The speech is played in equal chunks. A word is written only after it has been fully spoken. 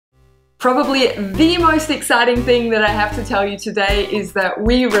Probably the most exciting thing that I have to tell you today is that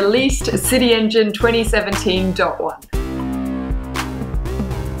we released CityEngine 2017.1.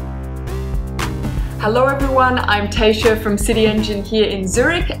 Hello everyone, I'm Tasha from CityEngine here in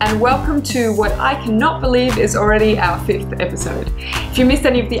Zurich, and welcome to what I cannot believe is already our 5th episode. If you missed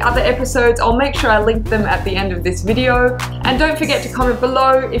any of the other episodes, I'll make sure I link them at the end of this video, and don't forget to comment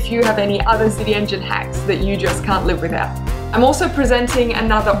below if you have any other CityEngine hacks that you just can't live without. I'm also presenting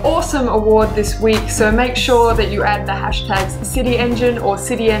another awesome award this week, so make sure that you add the hashtags CityEngine or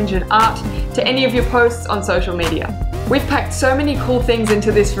CityEngineArt to any of your posts on social media. We've packed so many cool things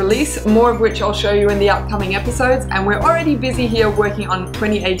into this release, more of which I'll show you in the upcoming episodes, and we're already busy here working on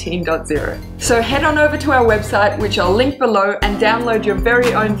 2018.0. So head on over to our website, which I'll link below, and download your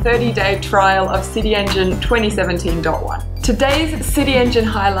very own 30-day trial of CityEngine 2017.1. Today's CityEngine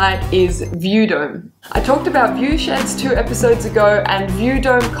highlight is View Dome. I talked about view sheds 2 episodes ago, and View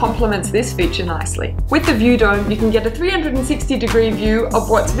Dome complements this feature nicely. With the View Dome, you can get a 360-degree view of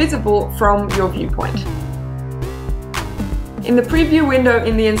what's visible from your viewpoint. In the preview window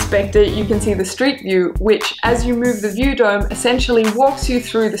in the inspector, you can see the street view, which, as you move the View Dome, essentially walks you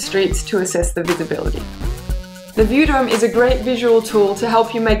through the streets to assess the visibility. The View Dome is a great visual tool to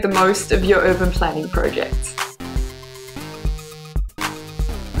help you make the most of your urban planning projects.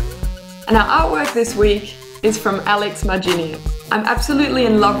 And our artwork this week is from Alex Marginian. I'm absolutely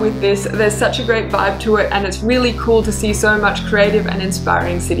in love with this. There's such a great vibe to it, and it's really cool to see so much creative and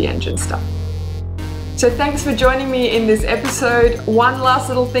inspiring CityEngine stuff. So thanks for joining me in this episode. One last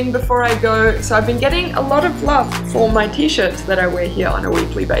little thing before I go. So I've been getting a lot of love for my t-shirts that I wear here on a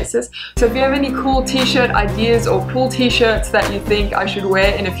weekly basis. So if you have any cool t-shirt ideas or cool t-shirts that you think I should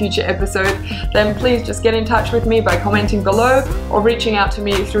wear in a future episode, then please just get in touch with me by commenting below or reaching out to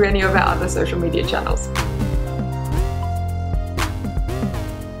me through any of our other social media channels.